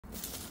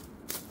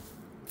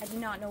I do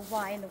not know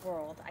why in the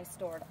world I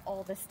stored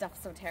all this stuff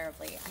so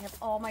terribly. I have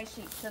all my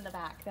sheets in the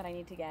back that I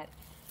need to get,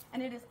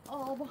 and it is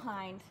all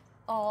behind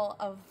all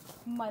of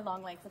my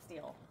long lengths of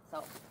steel.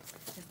 So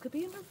this could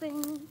be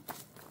interesting.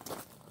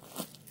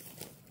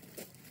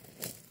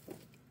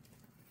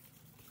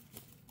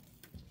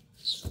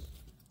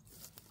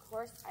 Of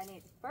course, I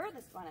need the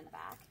furthest one in the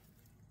back.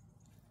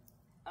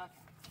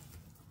 Okay.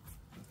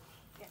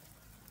 Get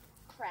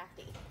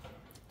crafty.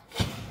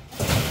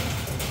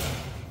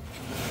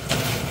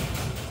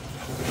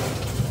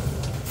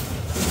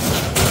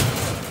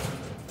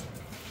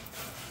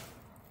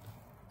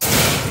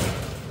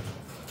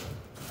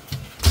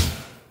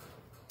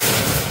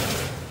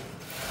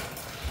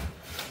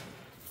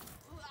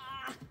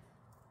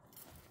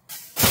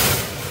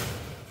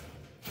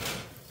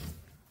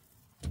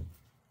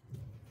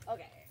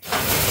 Okay.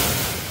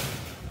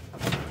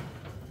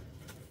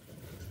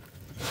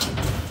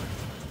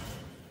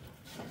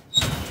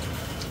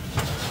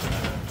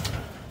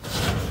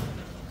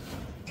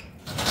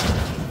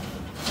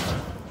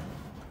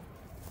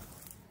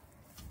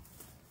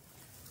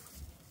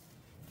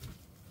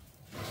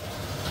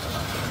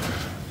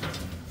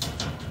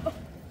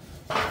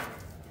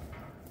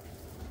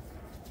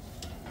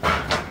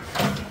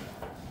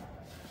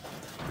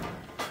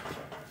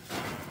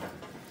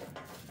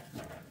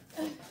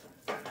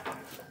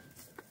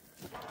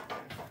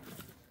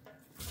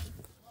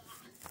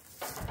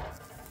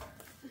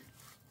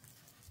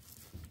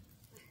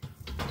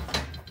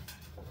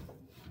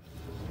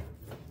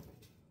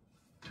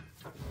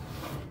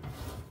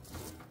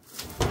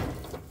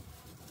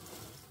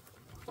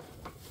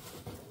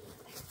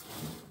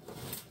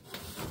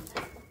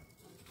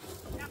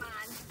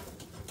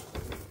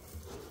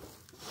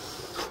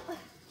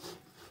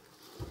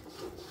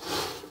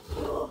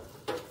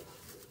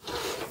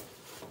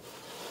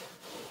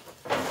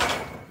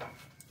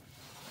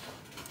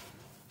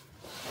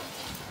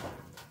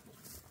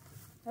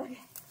 Okay,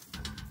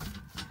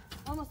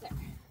 almost there.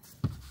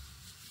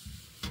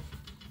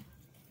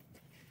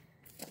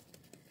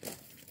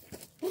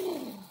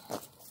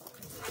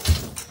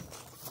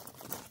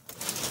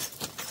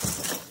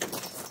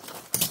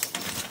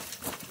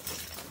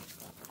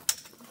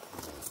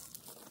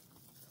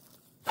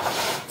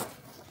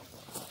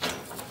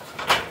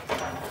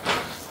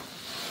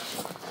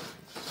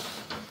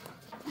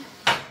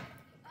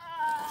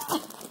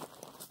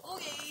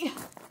 Okay,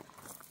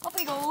 up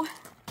we go.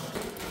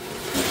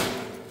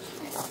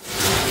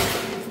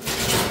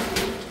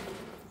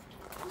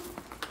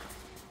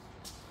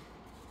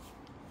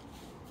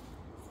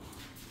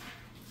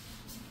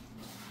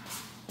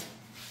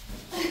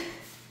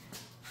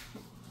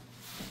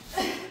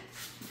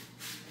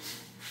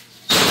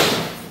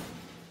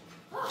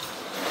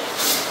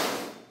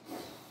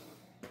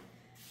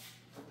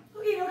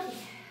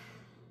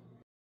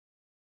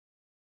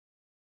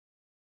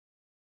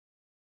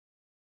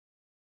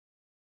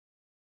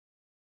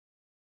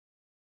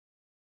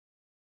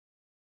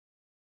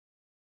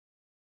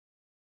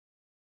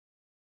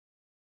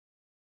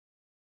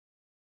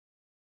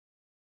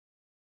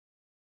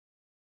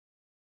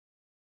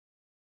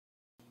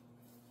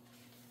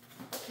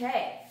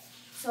 Okay,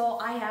 so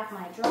I have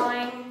my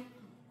drawing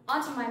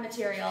onto my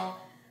material.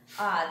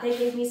 They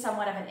gave me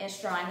somewhat of an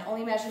ish drawing. The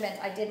only measurement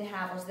I didn't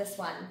have was this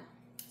one.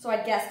 So I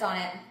guessed on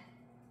it,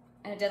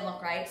 and it didn't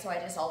look right, so I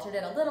just altered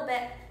it a little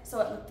bit so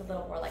it looked a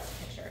little more like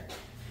the picture.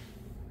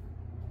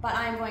 But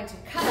I'm going to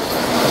cut up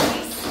this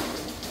piece.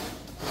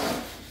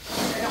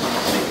 I don't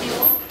have my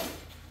table.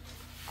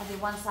 I'll do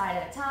one side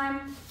at a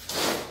time.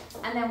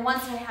 And then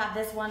once I have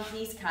this one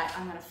piece cut,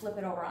 I'm going to flip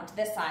it over onto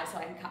this side so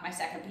I can cut my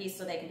second piece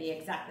so they can be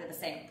exactly the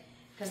same.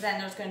 Because then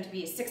there's going to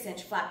be a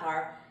 6-inch flat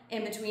bar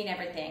in between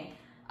everything.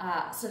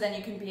 So then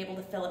you can be able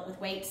to fill it with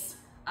weights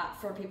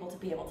for people to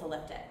be able to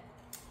lift it.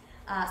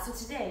 So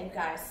today, you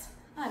guys,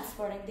 I'm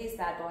sporting these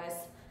bad boys.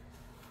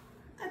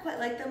 I quite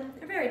like them.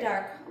 They're very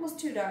dark, almost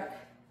too dark.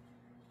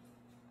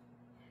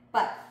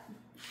 But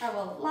I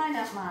will line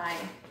up my,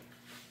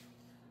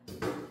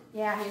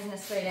 yeah, I'm using a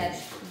straight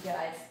edge, you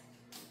guys.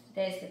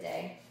 Today's the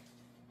day.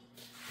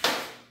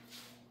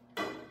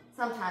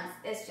 Sometimes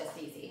it's just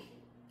easy.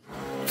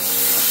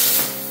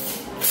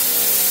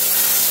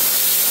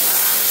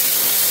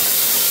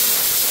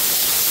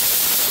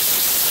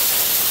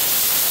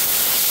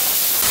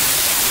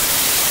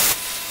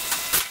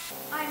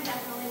 I'm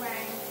definitely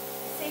wearing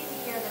safety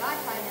gear that I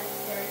find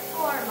necessary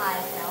for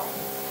myself.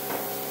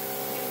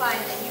 If you find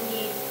that you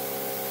need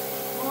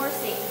more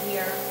safety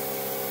gear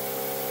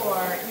for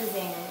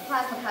using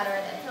plasma cutter,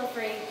 then feel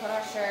free to put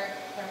our shirt,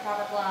 wear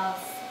proper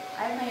gloves.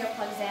 I have my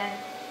earplugs in,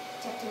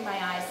 protecting my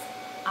eyes.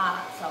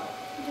 So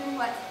I'm doing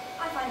what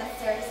I find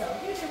necessary, so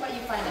you do what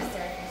you find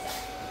necessary for yourself.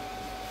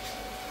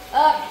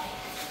 Okay.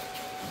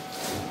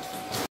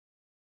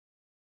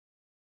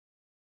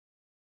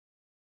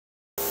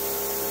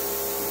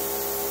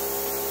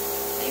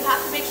 So you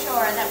have to make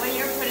sure that when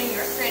you're putting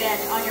your straight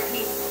edge on your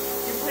piece,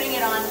 you're putting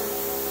it on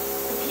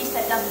the piece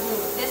that doesn't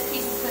move. This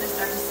piece is going to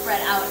start to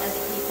spread out as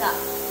it heats up.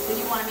 So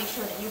you want to make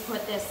sure that you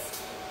put this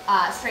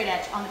straight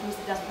edge on the piece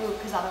that doesn't move,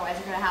 because otherwise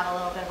you're going to have a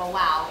little bit of a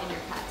wow in your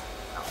cut.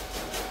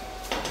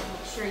 So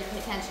make sure you pay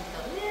attention to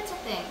those little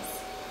things.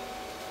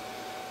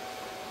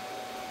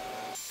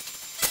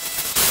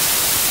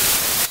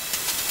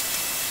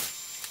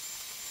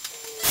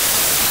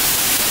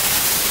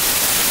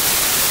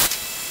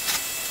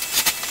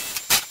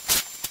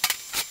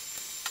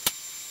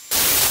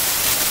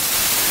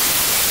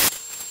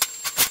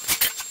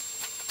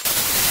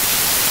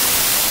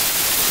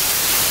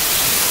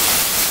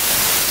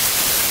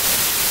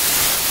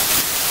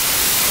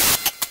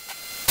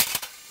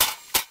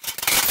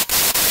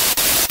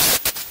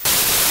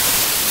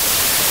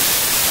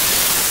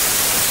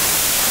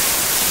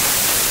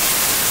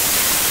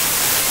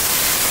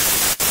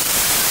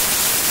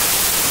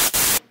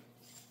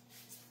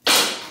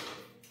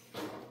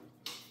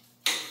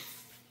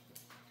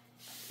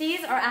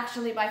 These are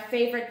actually my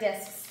favorite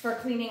discs for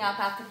cleaning up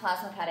after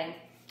plasma cutting.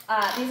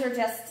 These are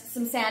just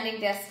some sanding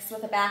discs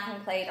with a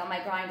backing plate on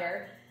my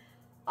grinder.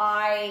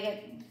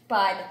 I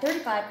buy the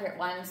 35 grit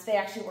ones. They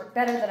actually work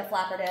better than a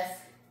flapper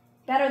disc,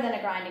 better than a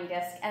grinding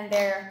disc, and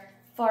they're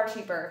far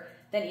cheaper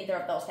than either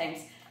of those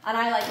things. And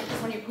I like it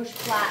because when you push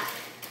flat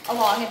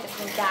along, it just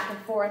goes back and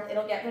forth.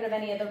 It'll get rid of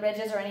any of the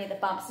ridges or any of the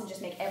bumps and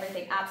just make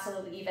everything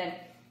absolutely even.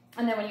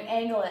 And then when you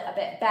angle it a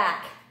bit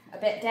back, a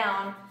bit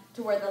down,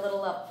 to where the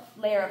little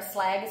layer of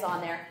slag is on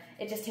there,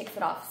 it just takes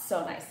it off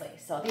so nicely.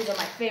 So these are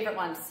my favorite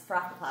ones for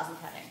after plasma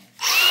cutting.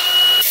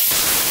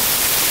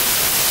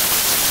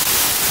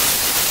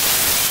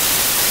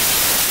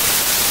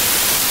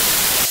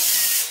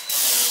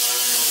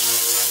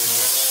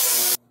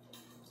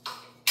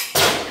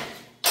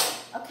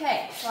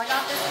 Okay, so I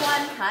got this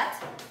one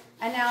cut,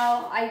 and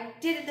now I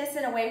did this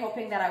in a way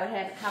hoping that I would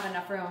have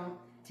enough room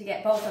to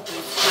get both of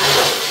these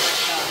cut.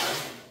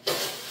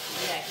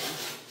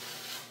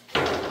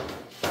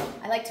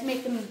 I like to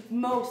make the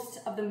most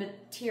of the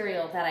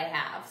material that I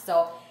have.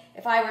 So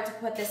if I were to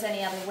put this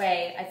any other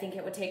way, I think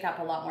it would take up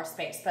a lot more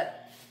space.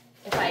 But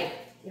if I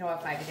did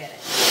it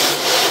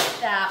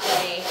that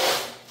way,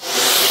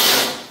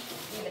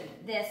 even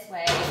this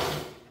way,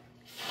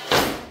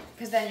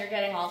 because then you're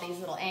getting all these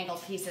little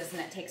angled pieces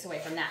and it takes away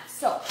from that.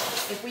 So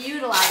if we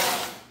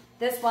utilize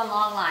this one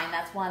long line,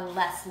 that's one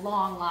less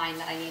long line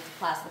that I need to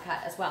plasma cut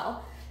as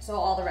well. So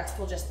all the rest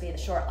will just be the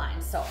short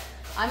lines. So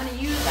I'm going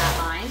to use that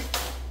line.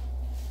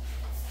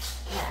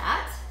 Shove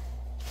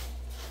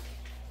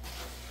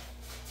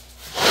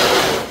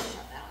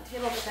that on the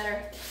table a bit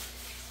better.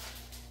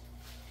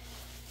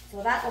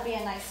 So that will be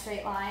a nice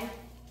straight line.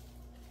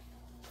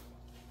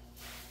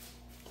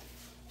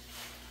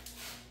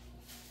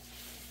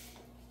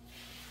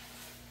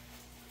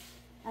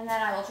 And then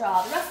I will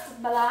draw the rest of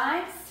my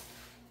lines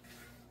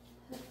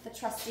with the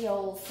trusty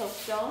old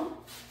soapstone.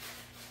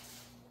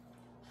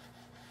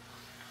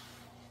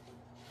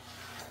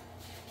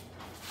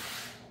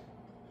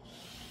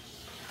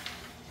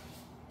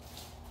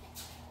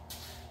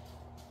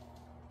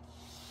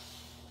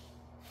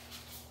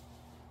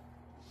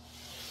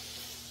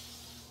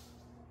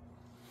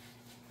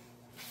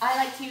 I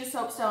like to use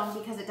soapstone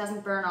because it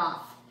doesn't burn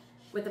off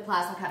with the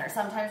plasma cutter.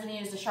 Sometimes when you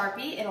use the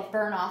Sharpie, it'll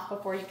burn off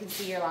before you can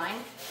see your line.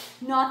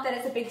 Not that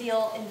it's a big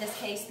deal in this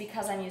case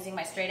because I'm using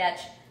my straight edge,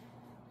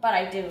 but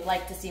I do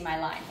like to see my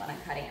line when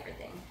I'm cutting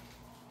everything.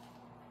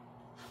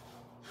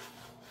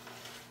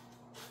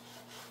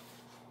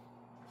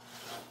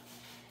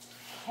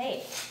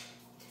 Okay.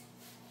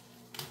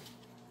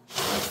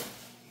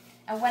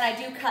 And when I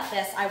do cut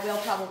this, I will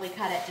probably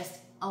cut it just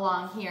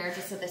along here,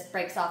 just so this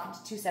breaks off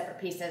into two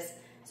separate pieces.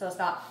 So it's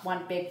not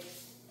one big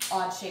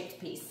odd-shaped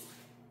piece.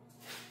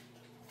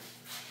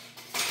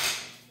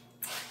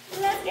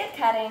 Let's get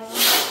cutting.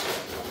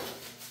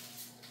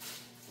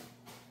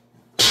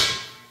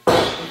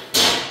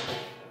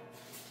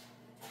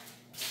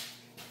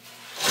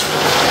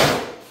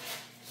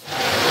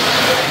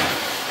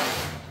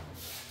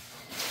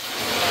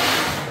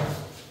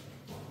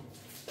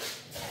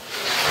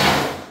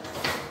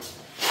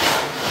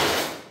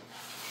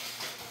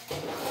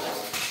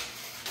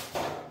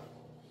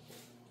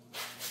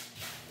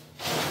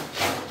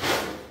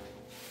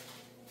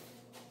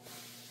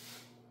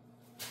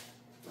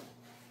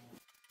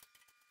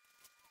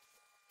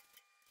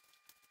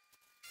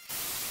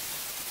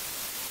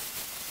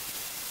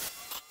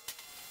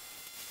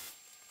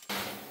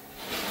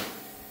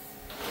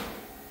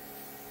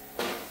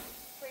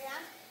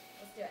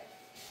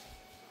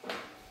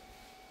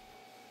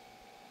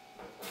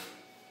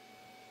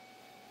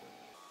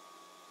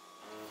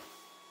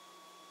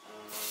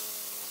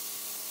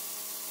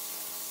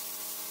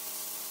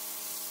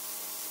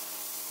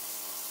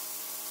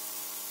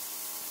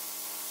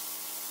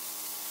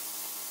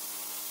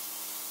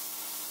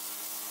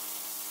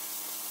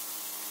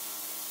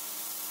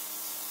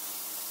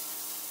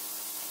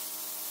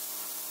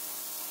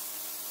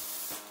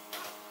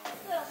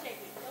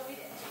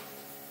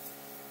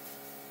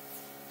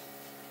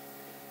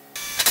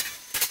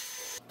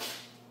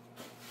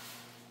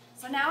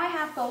 So now I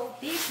have both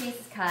these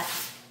pieces cut.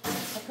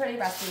 They're pretty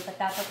rusty, but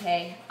that's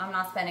okay. I'm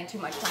not spending too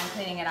much time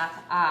cleaning it up.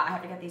 I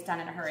have to get these done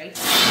in a hurry.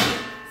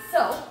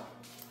 So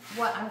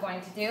what I'm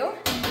going to do.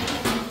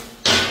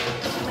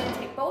 I'm going to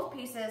take both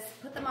pieces,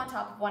 put them on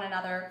top of one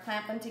another,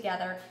 clamp them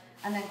together,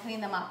 and then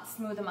clean them up,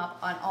 smooth them up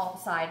on all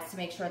sides to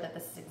make sure that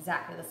this is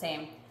exactly the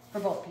same for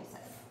both pieces.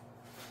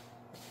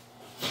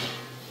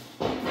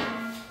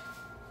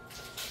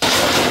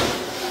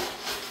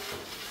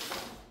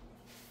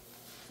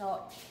 So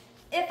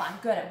if I'm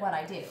good at what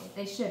I do,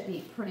 they should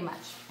be pretty much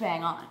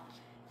bang on.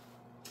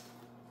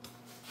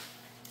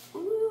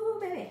 Ooh,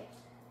 baby.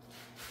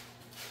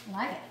 I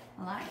like it.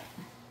 I like it.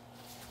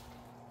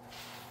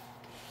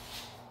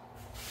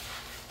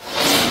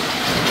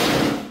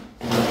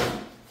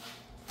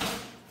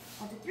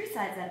 I'll do 3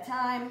 sides at a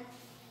time.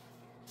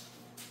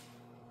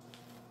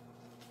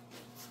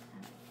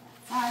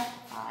 Side,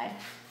 side.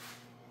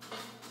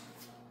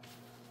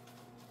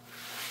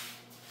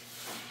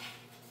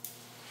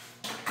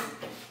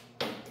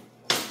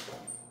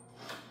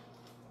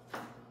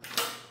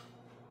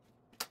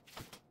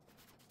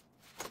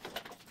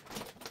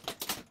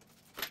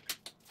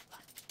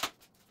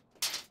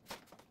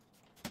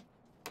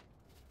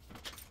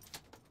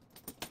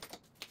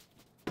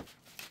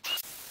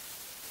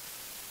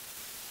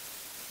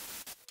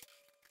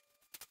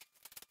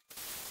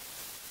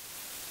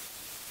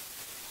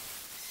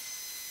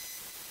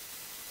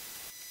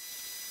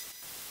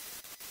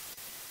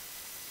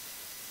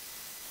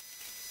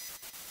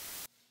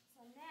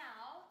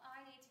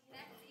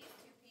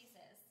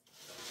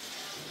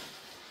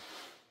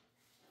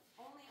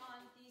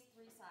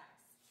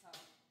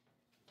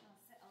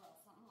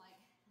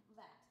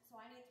 So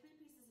I need 3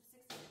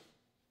 pieces of 16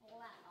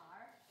 flat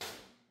bar.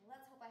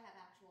 Let's hope I have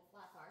actual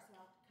flat bar, so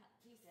I'll cut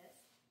pieces.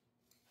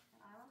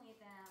 And I will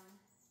need them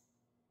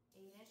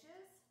 8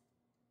 inches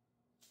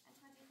and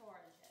 24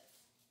 inches.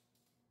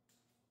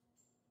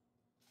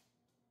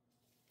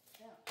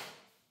 So,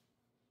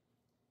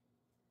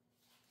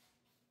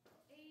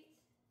 8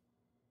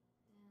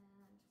 and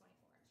 24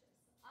 inches.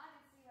 I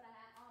can see what I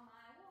have on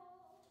my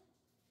wall.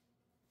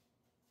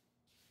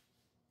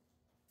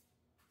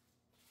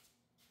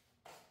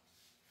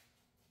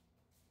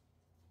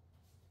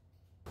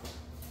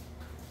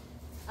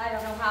 I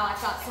don't know how I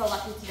got so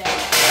lucky today.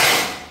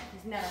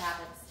 This never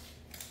happens.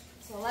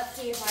 So let's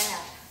see if I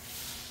have.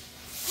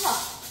 Oh,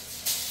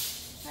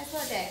 nice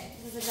little day.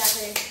 This is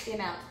exactly the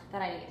amount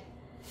that I need.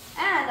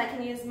 And I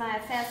can use my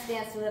fancy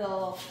dancy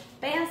little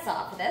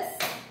bandsaw for this.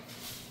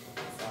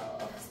 So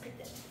let's pick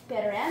the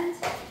better end.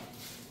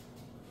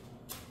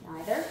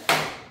 Neither.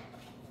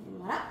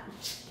 Voila.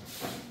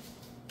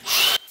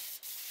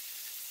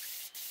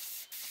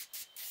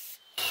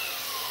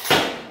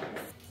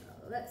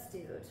 Let's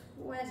do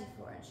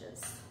 24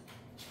 inches.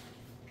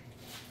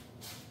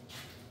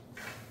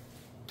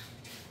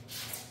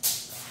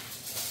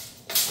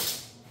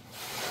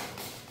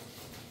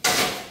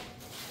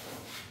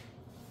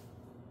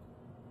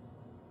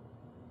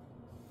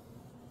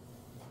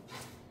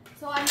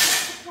 So I'm going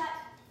to cut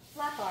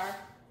flat bar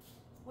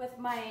with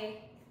my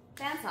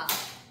bandsaw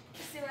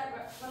to see what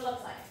it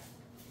looks like.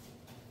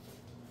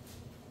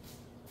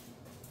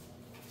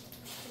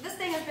 So this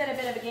thing has been a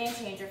bit of a game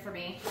changer for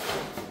me.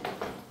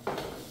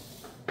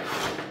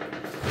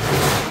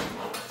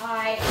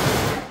 I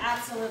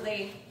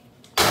absolutely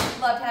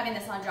loved having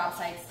this on job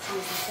sites to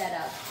use instead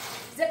of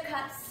zip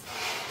cuts.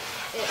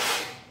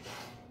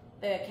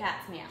 The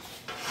cat's meow.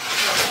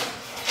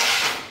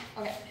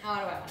 Okay, how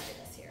do I want to do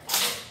this here?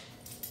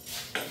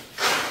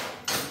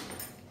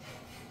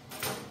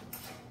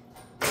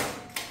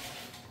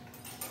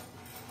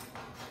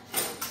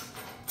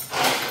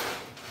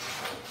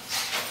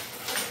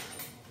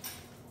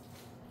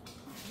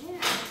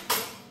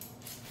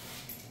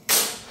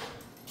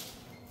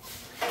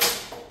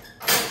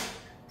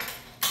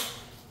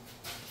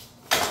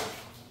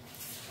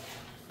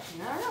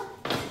 I don't know.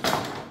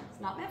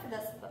 It's not meant for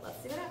this, but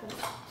let's see what happens.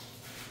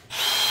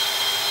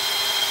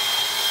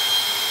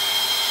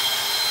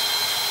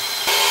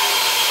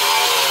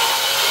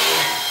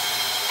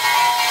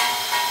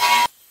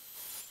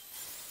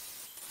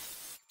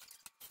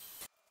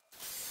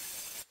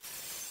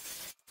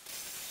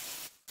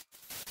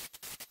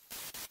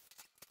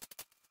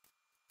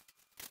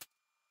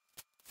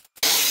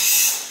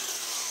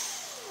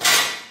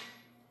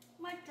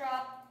 Mic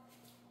drop.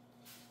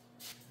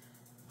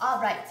 All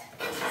right.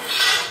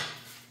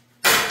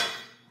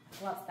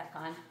 Gloves back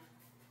on.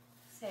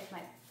 Save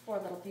my poor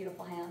little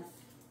beautiful hands.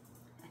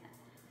 I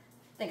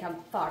think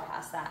I'm far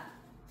past that.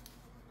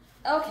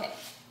 Okay.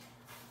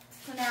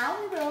 So now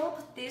we will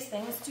put these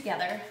things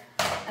together.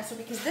 And so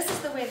because this is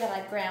the way that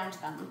I ground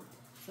them,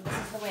 so this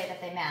is the way that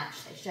they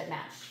match. They should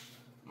match,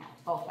 you know,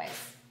 both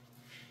ways.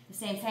 The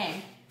same.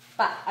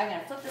 But I'm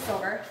going to flip this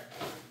over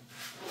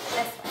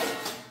this way.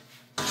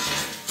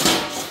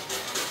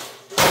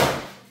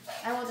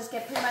 And we'll just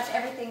get pretty much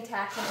everything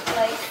tacked into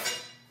place.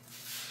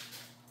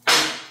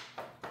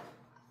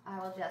 I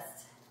will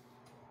just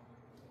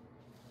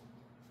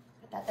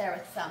put that there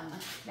with some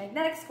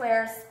magnetic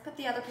squares, put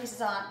the other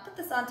pieces on, put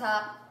this on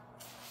top.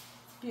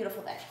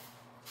 Beautiful day.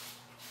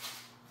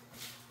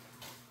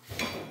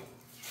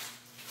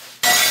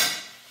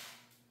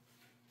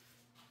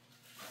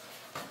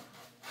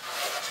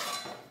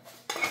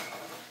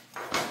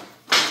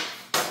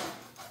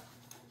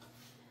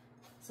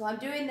 So I'm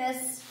doing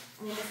this,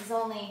 I mean this is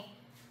only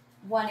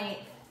 1/8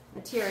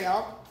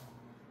 material,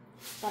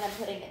 but I'm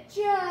putting it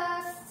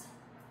just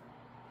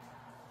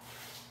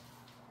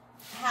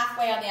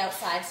halfway on the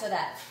outside so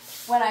that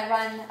when I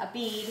run a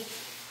bead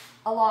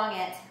along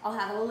it, I'll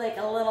have a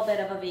little bit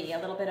of a V, a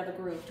little bit of a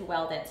groove to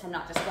weld it, so I'm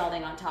not just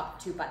welding on top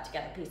of 2 butt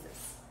together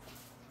pieces.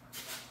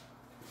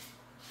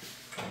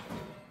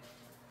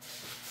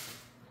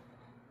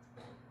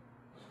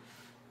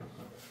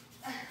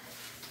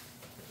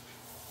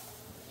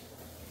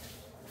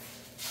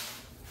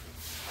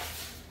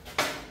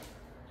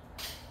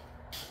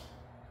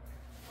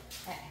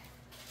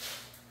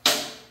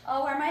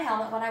 I'll wear my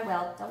helmet when I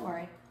weld, don't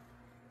worry.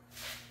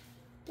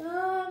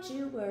 Don't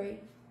you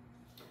worry.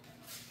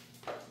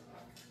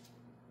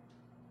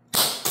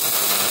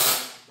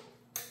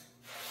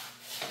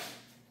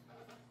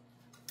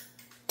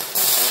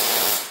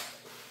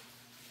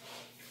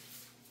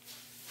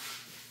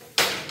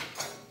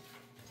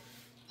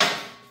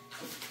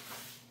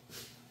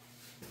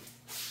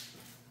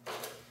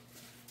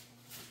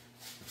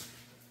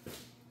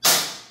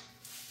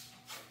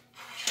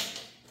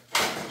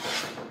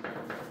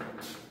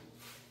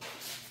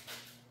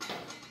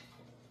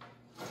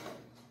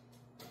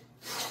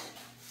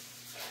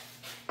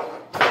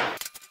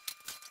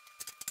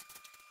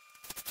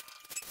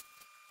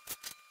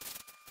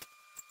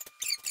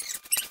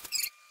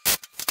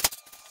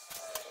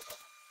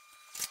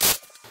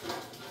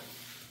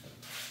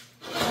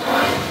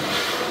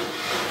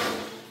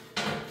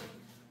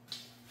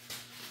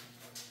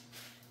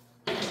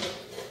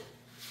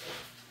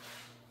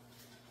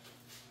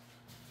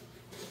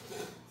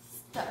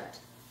 Start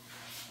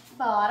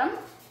bottom.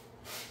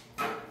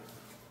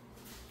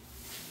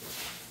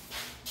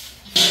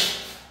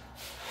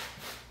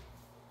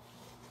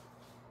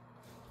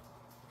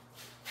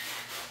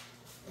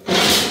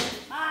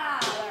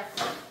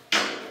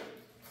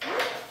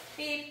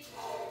 Beep.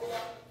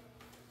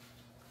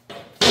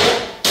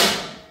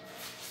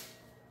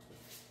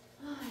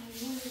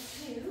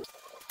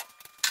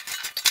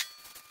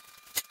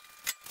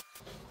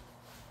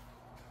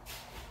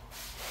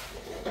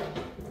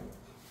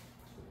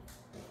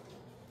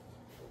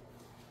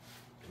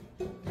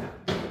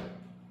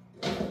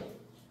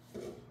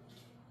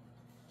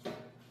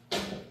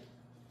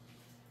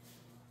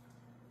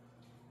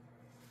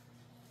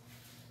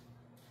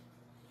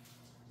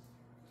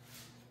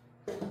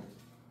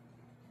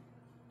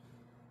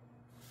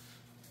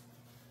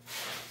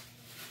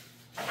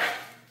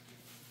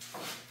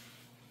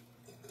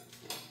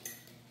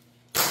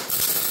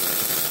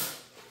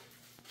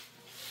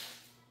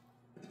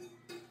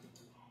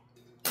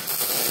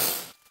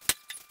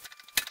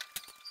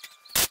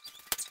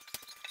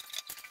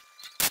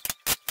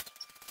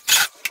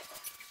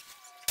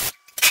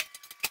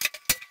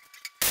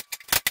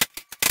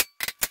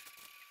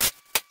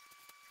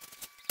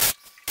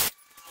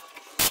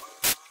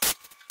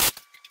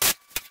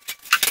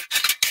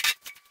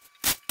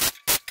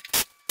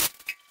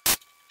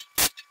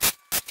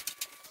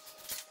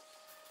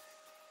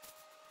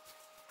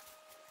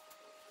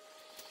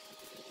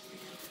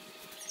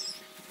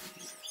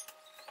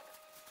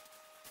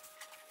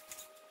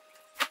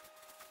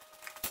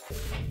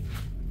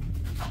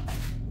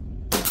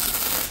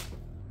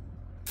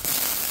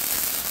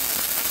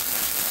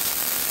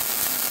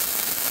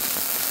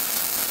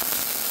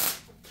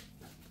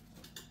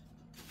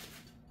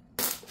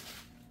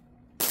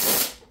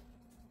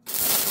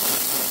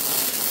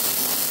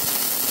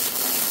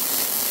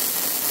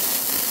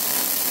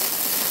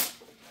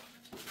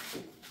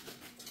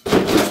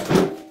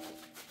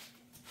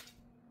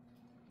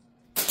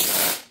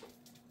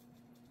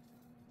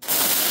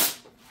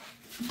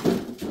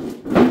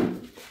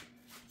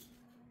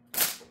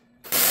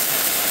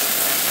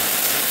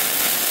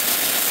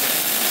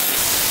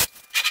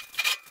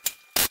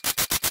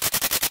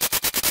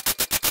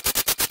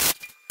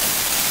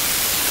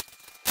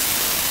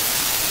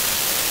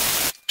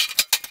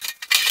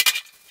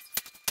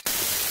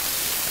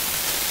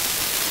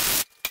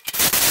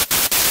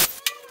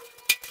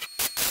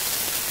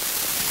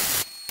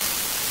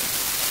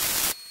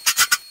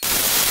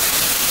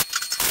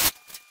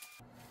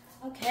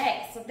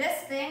 Okay, so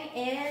this thing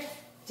is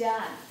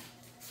done.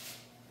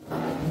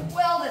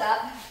 Weld it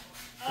up,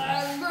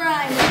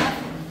 grind it up,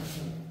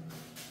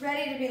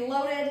 ready to be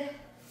loaded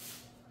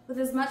with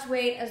as much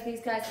weight as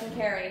these guys can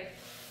carry.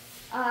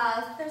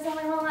 There's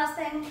only one last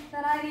thing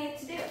that I need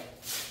to do.